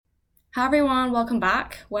Hi everyone, welcome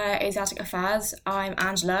back. We're Asiatic Affairs. I'm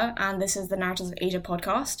Angela, and this is the Narratives of Asia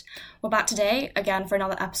podcast. We're back today again for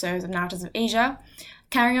another episode of Narratives of Asia.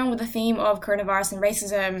 Carrying on with the theme of coronavirus and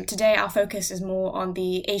racism, today our focus is more on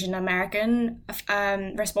the Asian American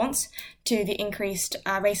response to the increased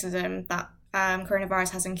racism that coronavirus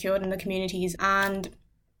has incurred in the communities. And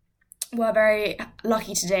we're very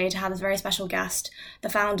lucky today to have this very special guest, the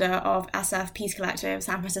founder of SF Peace Collective,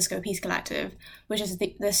 San Francisco Peace Collective, which is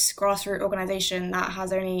this grassroots organization that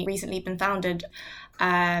has only recently been founded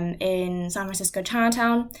in San Francisco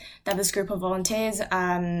Chinatown. They're this group of volunteers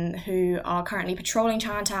who are currently patrolling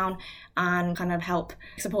Chinatown and kind of help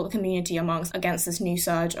support the community against this new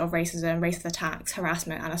surge of racism, racist attacks,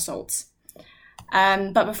 harassment, and assaults.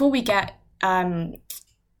 But before we get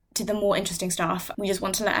to the more interesting stuff, we just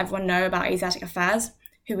want to let everyone know about Asiatic Affairs,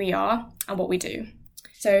 who we are and what we do.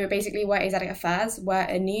 So basically, we're Asiatic Affairs. We're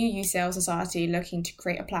a new UCL society looking to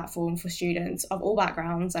create a platform for students of all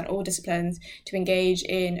backgrounds and all disciplines to engage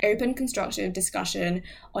in open, constructive discussion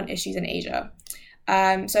on issues in Asia.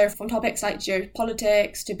 So from topics like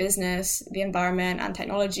geopolitics to business, the environment and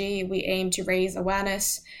technology, we aim to raise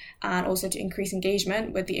awareness and also to increase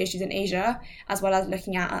engagement with the issues in Asia, as well as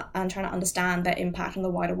looking at and trying to understand their impact on the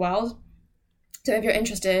wider world. So if you're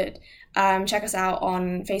interested, check us out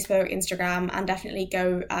on Facebook, Instagram, and definitely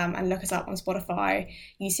go and look us up on Spotify,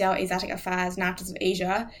 UCL Asiatic Affairs, Narratives of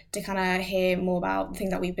Asia, to kind of hear more about the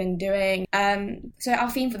things that we've been doing. So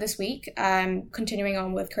our theme for this week, continuing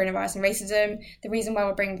on with coronavirus and racism, the reason why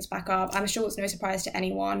we're bringing this back up, I'm sure it's no surprise to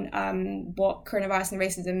anyone what coronavirus and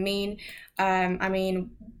racism mean.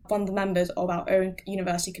 One of the members of our own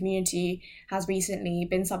university community has recently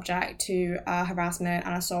been subject to harassment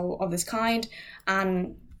and assault of this kind,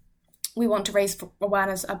 and we want to raise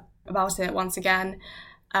awareness about it once again,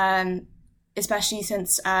 especially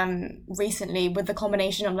since recently, with the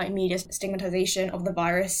combination of media stigmatization of the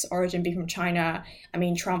virus origin being from China.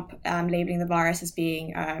 Trump labeling the virus as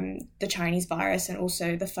being the Chinese virus, and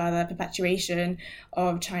also the further perpetuation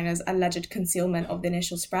of China's alleged concealment of the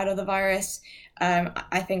initial spread of the virus.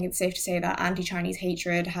 I think it's safe to say that anti-Chinese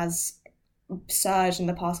hatred has surged in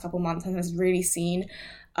the past couple months and has really seen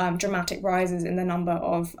dramatic rises in the number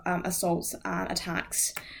of assaults and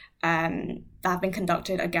attacks that have been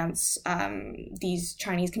conducted against these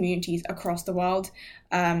Chinese communities across the world.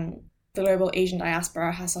 The global Asian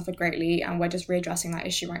diaspora has suffered greatly, and we're just readdressing that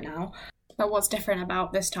issue right now. But what's different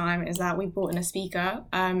about this time is that we've brought in a speaker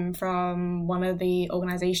from one of the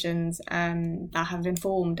organisations that have been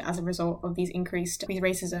formed as a result of these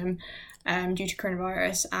racism due to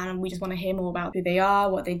coronavirus, and we just want to hear more about who they are,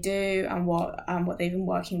 what they do, and what they've been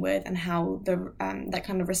working with, and how that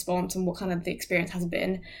kind of response and what kind of the experience has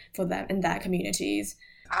been for them in their communities.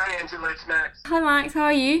 Hi Angela, it's Max. Hi Max, how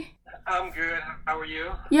are you? I'm good. How are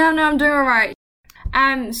you? Yeah, no, I'm doing all right.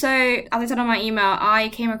 So, as I said on my email, I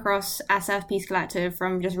came across SF Peace Collective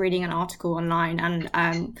from just reading an article online,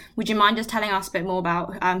 and would you mind just telling us a bit more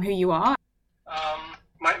about who you are?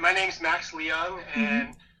 My name's Max Leung,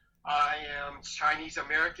 and I am Chinese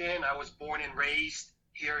American. I was born and raised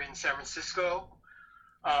here in San Francisco,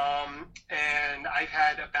 and I've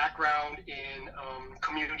had a background in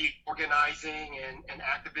community organizing and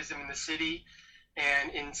activism in the city.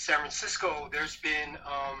 And in San Francisco, there's been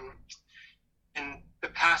in the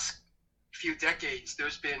past few decades,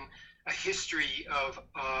 there's been a history of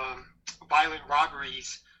violent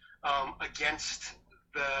robberies against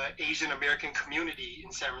the Asian American community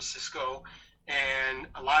in San Francisco. And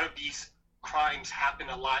a lot of these crimes happen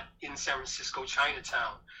a lot in San Francisco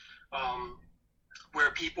Chinatown,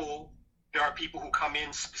 where there are people who come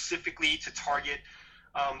in specifically to target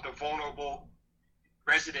the vulnerable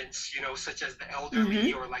residents, such as the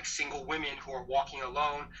elderly or single women who are walking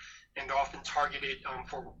alone, and they're often targeted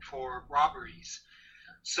for robberies.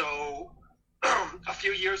 So a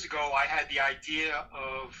few years ago, I had the idea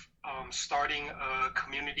of starting a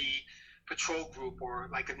community patrol group, or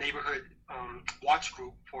a neighborhood watch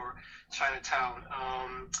group for Chinatown.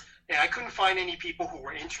 And I couldn't find any people who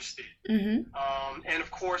were interested. And of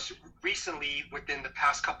course, recently, within the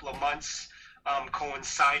past couple of months,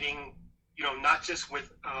 coinciding not just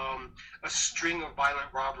with a string of violent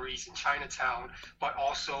robberies in Chinatown, but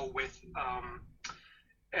also with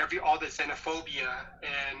all the xenophobia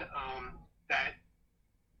and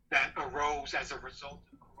that arose as a result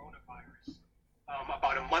of coronavirus.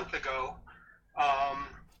 About a month ago,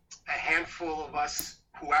 a handful of us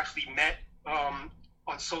who actually met on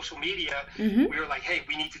social media, we were like, hey,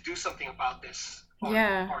 we need to do something about this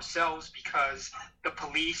ourselves, because the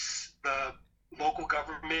police, the local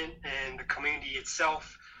government, and the community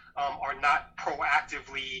itself are not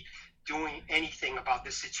proactively doing anything about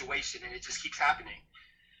this situation, and it just keeps happening.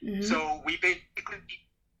 Mm-hmm. So we basically,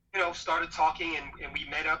 started talking, and we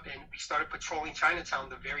met up, and we started patrolling Chinatown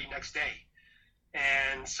the very next day.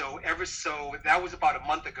 And so that was about a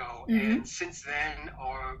month ago. Mm-hmm. And since then,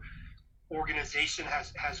 our organization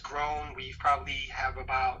has grown. We probably have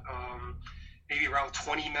about maybe around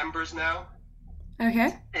 20 members now.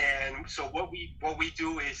 Okay. And so what we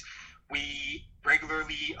do is we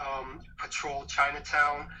regularly patrol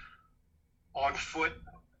Chinatown on foot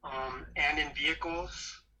and in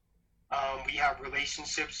vehicles. We have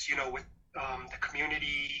relationships, with the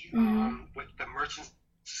community, Mm-hmm. with the merchants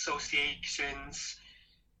associations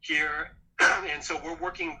here. And so we're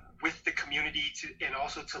working with the community and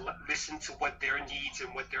also to listen to what their needs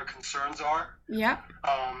and what their concerns are. Yeah.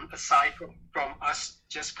 Aside from us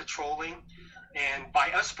just patrolling. And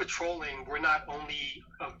by us patrolling, we're not only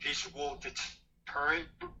a visual deterrent,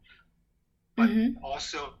 but Mm-hmm.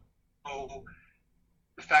 also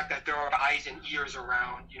the fact that there are eyes and ears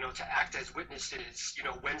around, to act as witnesses,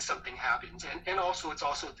 when something happens. And also it's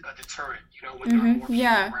also a deterrent, when there are Mm-hmm. more people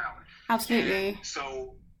Yeah. around. Absolutely. And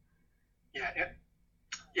so,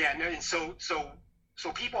 and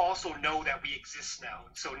so people also know that we exist now.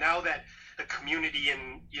 And so now that the community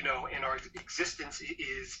and our existence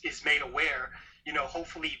is made aware,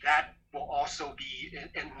 hopefully that will also be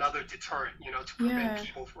another deterrent, to prevent Yeah.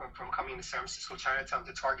 people from coming to San Francisco Chinatown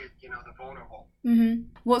to target, the vulnerable. Mm-hmm.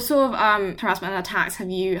 What sort of harassment and attacks have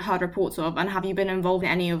you heard reports of, and have you been involved in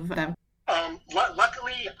any of them?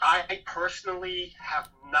 Luckily, I personally have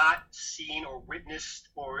not seen or witnessed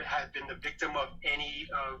or have been the victim of any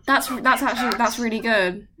of That's the actually attacks. really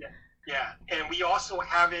good. Yeah, and we also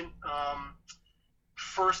haven't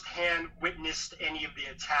firsthand witnessed any of the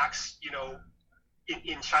attacks,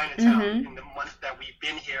 in Chinatown Mm-hmm. in the month that we've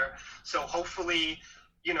been here. So hopefully,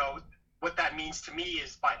 what that means to me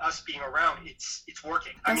is by us being around, it's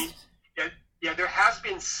working. I mean, there has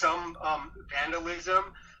been some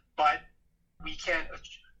vandalism, but we can't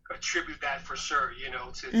attribute that for sure,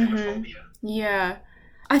 to xenophobia. Yeah.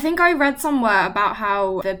 I think I read somewhere about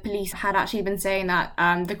how the police had actually been saying that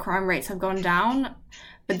the crime rates have gone down,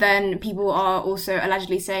 but then people are also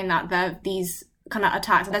allegedly saying that these kind of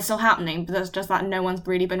attacks, they're still happening, but it's just that no one's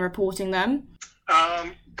really been reporting them.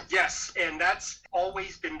 Yes, and that's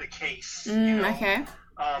always been the case. Okay.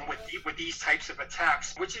 With these types of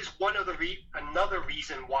attacks, which is one of another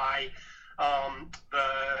reason why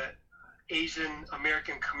the Asian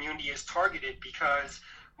American community is targeted, because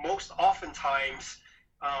most oftentimes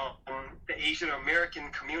the Asian American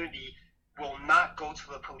community will not go to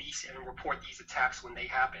the police and report these attacks when they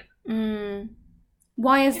happen.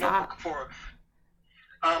 Why is that?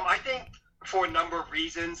 I think for a number of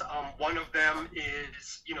reasons. One of them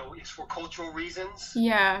is for cultural reasons.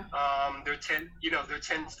 Yeah. There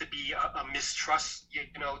tends to be a mistrust,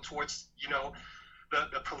 towards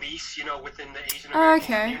the police, within the Asian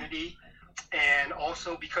American community, and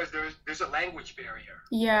also because there's a language barrier.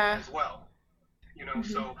 Yeah. As well.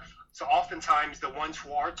 So oftentimes the ones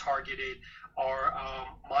who are targeted are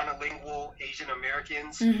monolingual Asian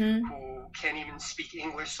Americans who can't even speak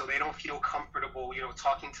English, so they don't feel comfortable,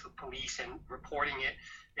 talking to the police and reporting it,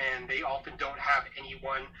 and they often don't have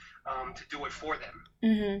anyone to do it for them.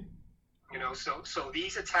 So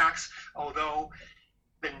these attacks, although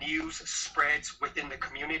the news spreads within the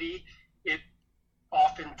community, it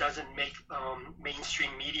often doesn't make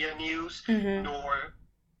mainstream media news, nor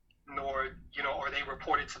are they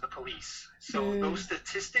reported to the police. So those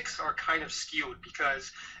statistics are kind of skewed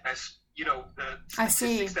because, as the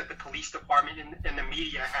statistics that the police department and the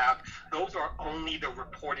media have, those are only the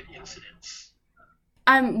reported incidents.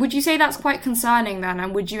 Would you say that's quite concerning then,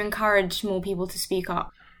 and would you encourage more people to speak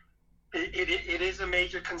up? It is a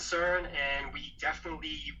major concern, and we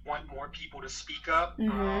definitely want more people to speak up.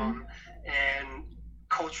 And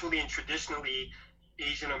culturally and traditionally,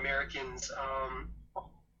 Asian Americans,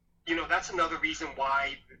 that's another reason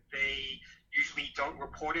why they usually don't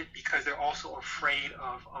report it, because they're also afraid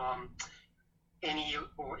of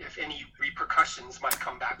if any repercussions might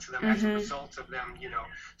come back to them as a result of them,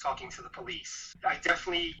 talking to the police. I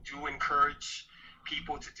definitely do encourage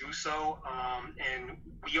people to do so, and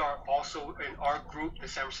we are also, in our group, the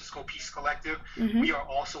San Francisco Peace Collective, we are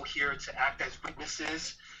also here to act as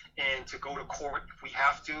witnesses and to go to court if we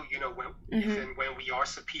have to, if and when we are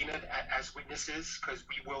subpoenaed as witnesses, because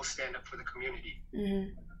we will stand up for the community.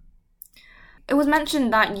 It was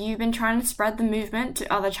mentioned that you've been trying to spread the movement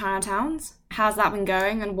to other Chinatowns. How's that been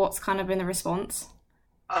going, and what's kind of been the response?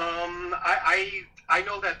 I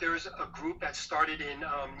know that there's a group that started in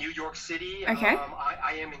New York City. Okay.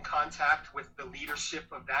 I am in contact with the leadership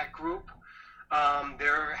of that group.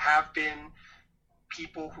 There have been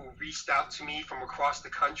people who reached out to me from across the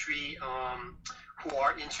country who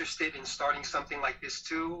are interested in starting something like this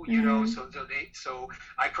too. You know, so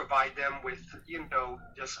I provide them with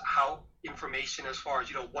just how information as far as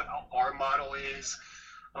what our model is,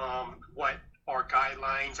 what our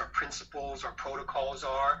guidelines, our principles, our protocols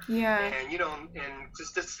are, and and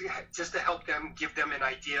just to help them, give them an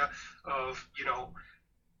idea of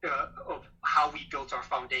of how we built our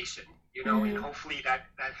foundation. And hopefully that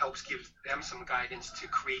helps give them some guidance to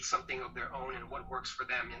create something of their own and what works for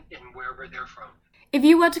them in wherever they're from. If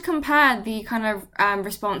you were to compare the kind of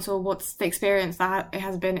response, or what's the experience that it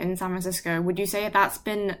has been in San Francisco, would you say that's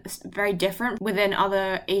been very different within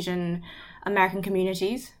other Asian American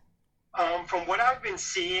communities? From what I've been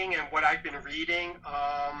seeing and what I've been reading,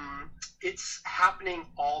 it's happening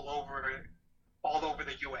all over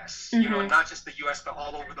the U.S. Not just the U.S., but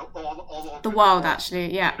all over the world,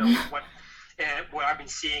 actually. Yeah. What I've been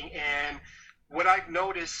seeing, and what I've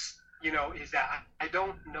noticed, is that I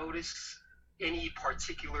don't notice any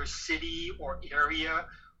particular city or area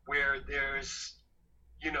where there's,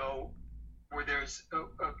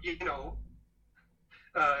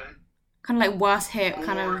 kind of like worse hit, more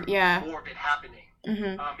of it happening.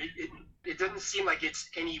 It doesn't seem like it's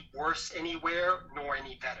any worse anywhere nor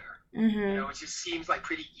any better. It just seems like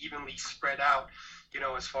pretty evenly spread out,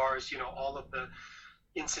 as far as all of the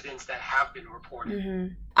incidents that have been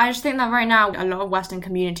reported. I just think that right now a lot of Western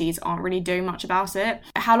communities aren't really doing much about it.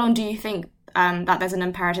 How long do you think that there's an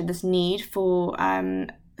imperative, this need for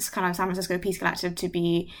this kind of San Francisco Peace Collective to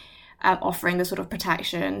be offering this sort of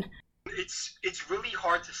protection? It's really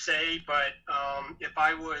hard to say, but if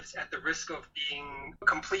I was, at the risk of being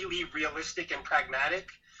completely realistic and pragmatic,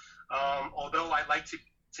 although I like to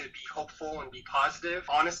be hopeful and be positive,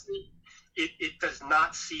 honestly, it does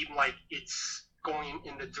not seem like it's going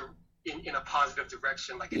in a positive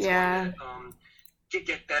direction, like it's going to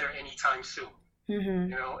get better anytime soon.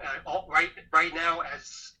 Right now,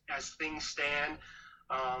 as things stand,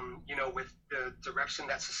 with the direction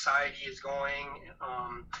that society is going,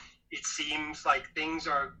 it seems like things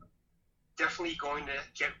are definitely going to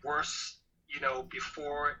get worse,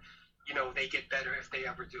 before, they get better, if they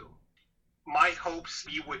ever do. My hopes,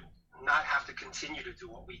 we would not have to continue to do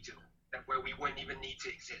what we do, that where we wouldn't even need to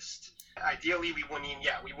exist. Ideally, we wouldn't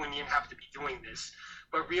even have to be doing this.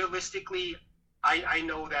 But realistically, I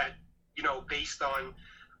know that, based on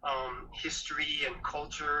history and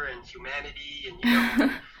culture and humanity and,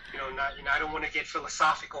 I don't want to get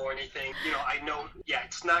philosophical or anything. I know,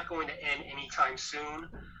 it's not going to end anytime soon.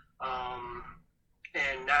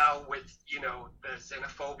 And now with, the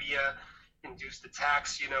xenophobia induced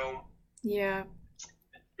attacks, and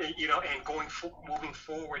moving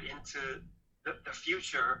forward into the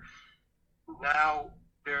future, now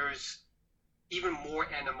there's even more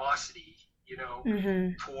animosity,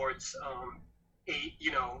 towards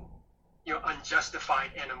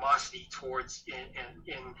unjustified animosity towards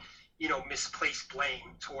and misplaced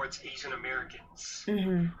blame towards Asian Americans,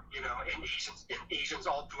 and Asians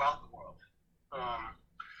all throughout the world.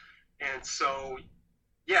 And so,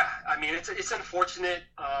 I mean, it's unfortunate.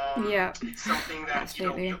 It's something that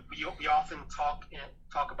we often talk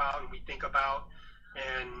about and we think about,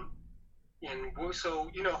 and we're, so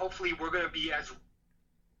hopefully we're going to be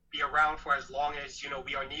around for as long as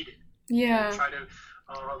we are needed. And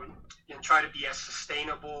try to be as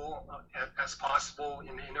sustainable as possible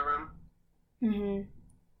in the interim.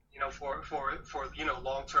 For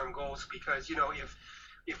long-term goals, because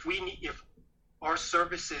if our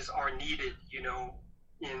services are needed,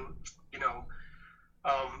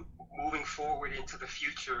 moving forward into the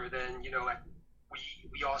future, then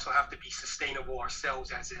we also have to be sustainable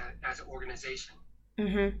ourselves as an organization.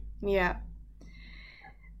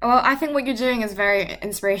 Well, I think what you're doing is very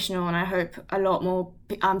inspirational, and I hope a lot more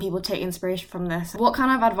people take inspiration from this. What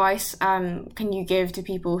kind of advice can you give to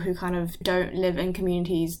people who kind of don't live in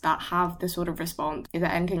communities that have this sort of response? Is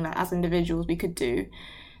there anything that as individuals we could do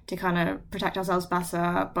to kind of protect ourselves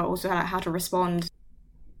better, but also how to respond?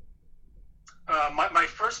 My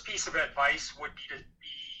first piece of advice would be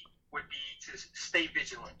to stay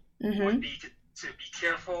vigilant. Would be to be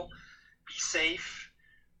careful, be safe.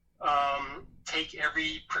 Take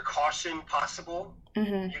every precaution possible,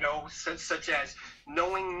 such as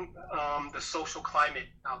knowing the social climate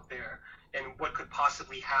out there and what could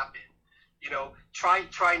possibly happen. Try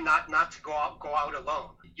not to go out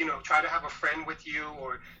alone. Try to have a friend with you,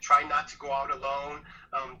 or try not to go out alone.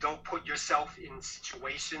 Don't put yourself in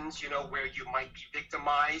situations, where you might be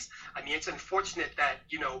victimized. I mean, it's unfortunate that,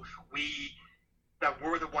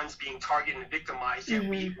 we're the ones being targeted and victimized, yet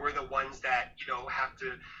we're the ones that, have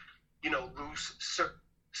to lose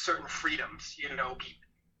certain freedoms,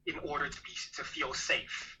 in order to feel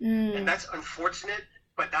safe. And that's unfortunate,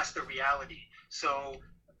 but that's the reality. So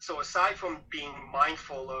aside from being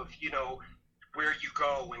mindful of, where you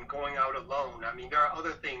go and going out alone, I mean, there are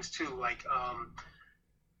other things too, like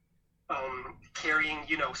carrying,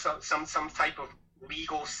 some type of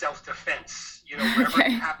legal self-defense, wherever Okay.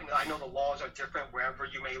 it happens. I know the laws are different wherever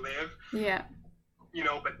you may live, Yeah.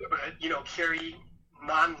 but carry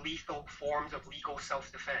non-lethal forms of legal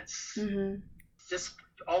self-defense. Just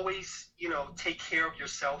always, take care of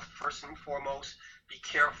yourself first and foremost. Be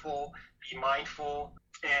careful, be mindful.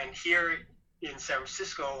 And here in San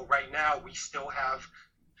Francisco right now, we still have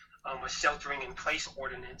a sheltering in place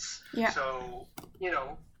ordinance. Yeah. So,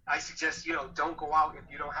 I suggest, don't go out if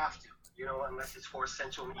you don't have to, unless it's for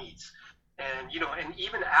essential needs. And, and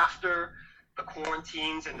even after the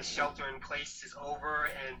quarantines and the shelter in place is over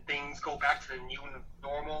and things go back to the new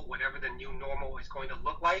normal, whatever the new normal is going to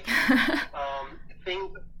look like,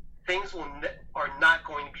 things are not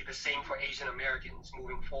going to be the same for Asian Americans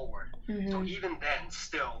moving forward. So even then,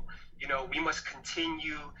 still, we must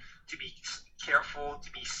continue to be careful,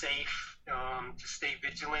 to be safe, to stay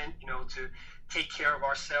vigilant, to take care of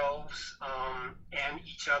ourselves and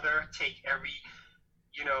each other, take every,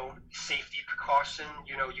 safety precaution,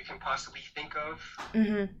 you can possibly think of.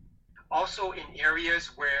 Also in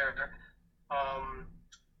areas where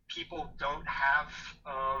people don't have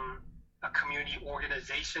a community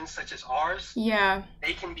organization such as ours, Yeah.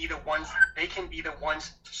 they can be the ones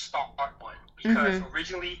to start one, because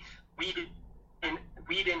originally we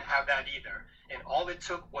didn't have that either, and all it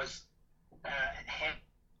took was a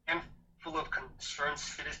handful of concerned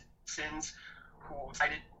citizens who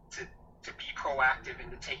decided to be proactive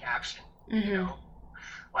and to take action.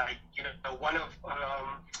 One of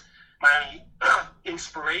my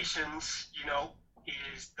inspirations,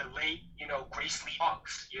 is the late, Grace Lee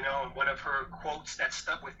Boggs, and one of her quotes that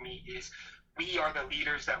stuck with me is, "We are the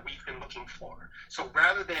leaders that we've been looking for." So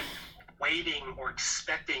rather than waiting or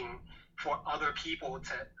expecting for other people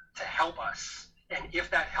to help us, and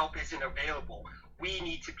if that help isn't available, we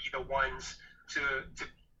need to be the ones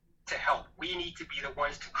to help. We need to be the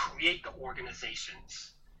ones to create the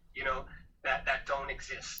organizations, that don't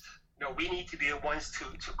exist. We need to be the ones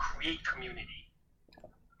to create community.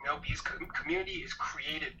 Because community is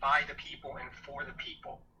created by the people and for the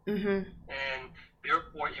people. And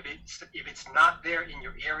therefore, if it's not there in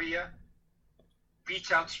your area,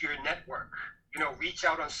 reach out to your network. Reach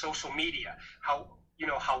out on social media.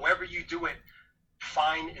 However you do it,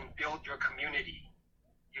 find and build your community.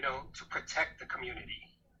 To protect the community.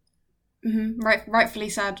 Rightfully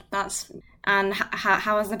said. And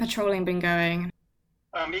how has the patrolling been going?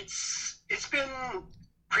 It's been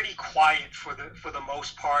pretty quiet for the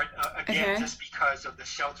most part. Again, just because of the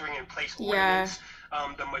sheltering in place ordinance.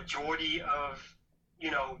 The majority of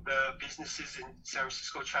the businesses in San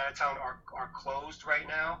Francisco Chinatown are closed right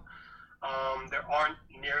now. There aren't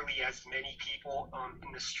nearly as many people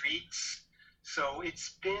in the streets, so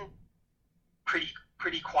it's been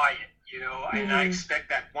pretty quiet. And I expect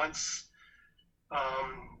that once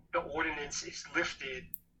the ordinance is lifted,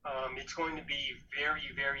 it's going to be very,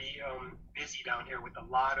 very busy down here with a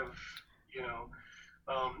lot of,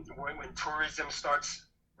 when tourism starts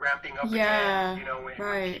ramping up again,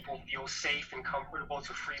 when people feel safe and comfortable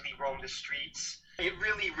to freely roam the streets. It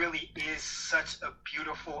really, really is such a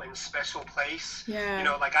beautiful and special place.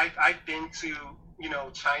 Like I've been to,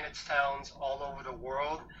 Chinatowns all over the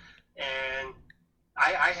world, and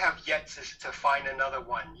I have yet to find another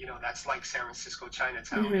one, that's like San Francisco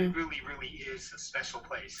Chinatown. It really, really is a special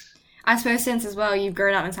place. I suppose since as well you've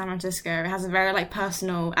grown up in San Francisco, it has a very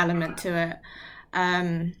personal element to it.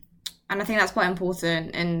 And I think that's quite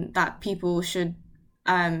important, in that people should,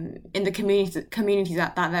 in the communities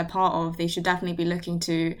that they're part of, they should definitely be looking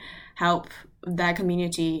to help their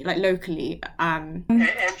community, locally. And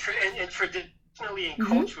traditionally and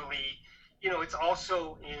culturally, it's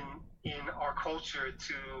also in our culture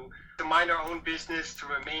to mind our own business, to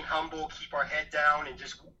remain humble, keep our head down, and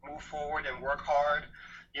just move forward and work hard,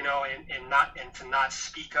 and to not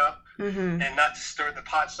speak up, and not to stir the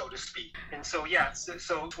pot, so to speak. And so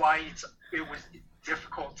so it's why it was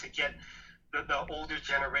difficult to get the older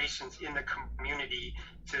generations in the community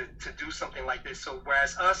to do something like this. So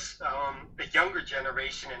whereas us, the younger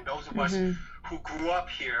generation, and those of us who grew up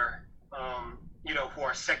here, who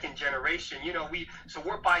are second generation,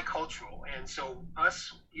 we're bicultural, and so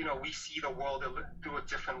us, we see the world through a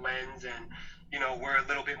different lens, and we're a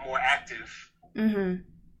little bit more active.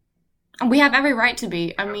 And we have every right to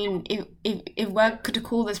be. I mean, if we're to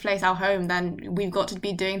call this place our home, then we've got to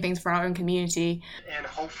be doing things for our own community. And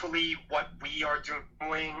hopefully what we are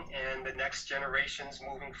doing and the next generations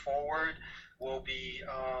moving forward will be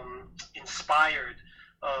inspired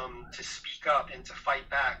to speak up and to fight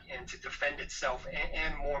back and to defend itself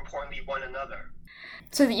and more importantly, one another.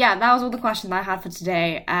 So yeah, that was all the questions I had for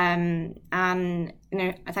today. And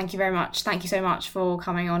thank you very much. Thank you so much for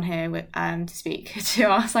coming on here to speak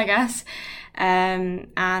to us, I guess. And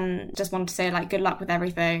just wanted to say good luck with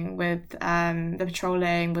everything, with the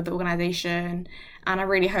patrolling, with the organisation. And I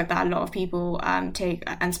really hope that a lot of people take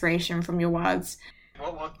inspiration from your words.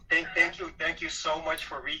 Well, thank you so much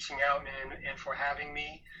for reaching out and for having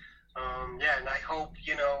me. And I hope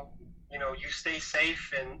you stay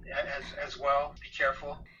safe and as well. Be careful.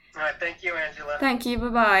 All right, thank you, Angela. Thank you.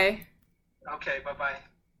 Bye-bye. Okay, bye-bye.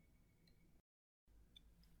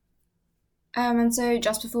 And so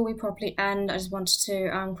just before we properly end, I just wanted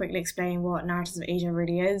to quickly explain what Narratives of Asia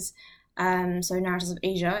really is. So Narratives of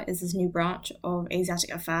Asia is this new branch of Asiatic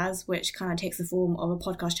Affairs, which kind of takes the form of a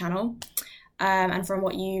podcast channel. And from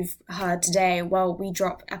what you've heard today, we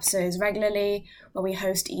drop episodes regularly where we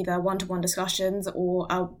host either one-to-one discussions or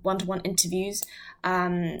one-to-one interviews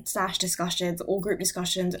 / discussions or group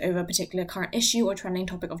discussions over a particular current issue or trending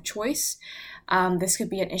topic of choice. This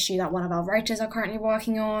could be an issue that one of our writers are currently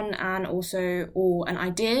working on or an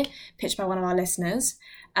idea pitched by one of our listeners.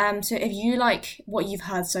 So if you like what you've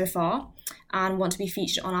heard so far and want to be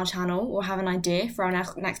featured on our channel or have an idea for our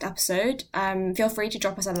next episode, feel free to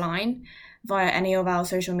drop us a line via any of our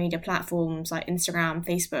social media platforms like Instagram,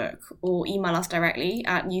 Facebook, or email us directly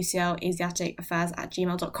at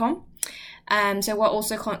uclasiatikaffairs@gmail.com. So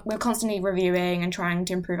we're constantly reviewing and trying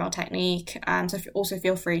to improve our technique. So also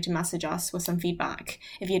feel free to message us with some feedback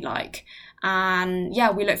if you'd like. And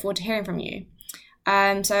we look forward to hearing from you.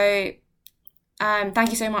 Thank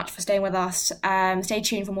you so much for staying with us. Stay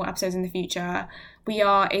tuned for more episodes in the future. We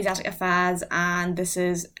are Asiatic Affairs, and this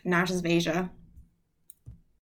is Narratives of Asia.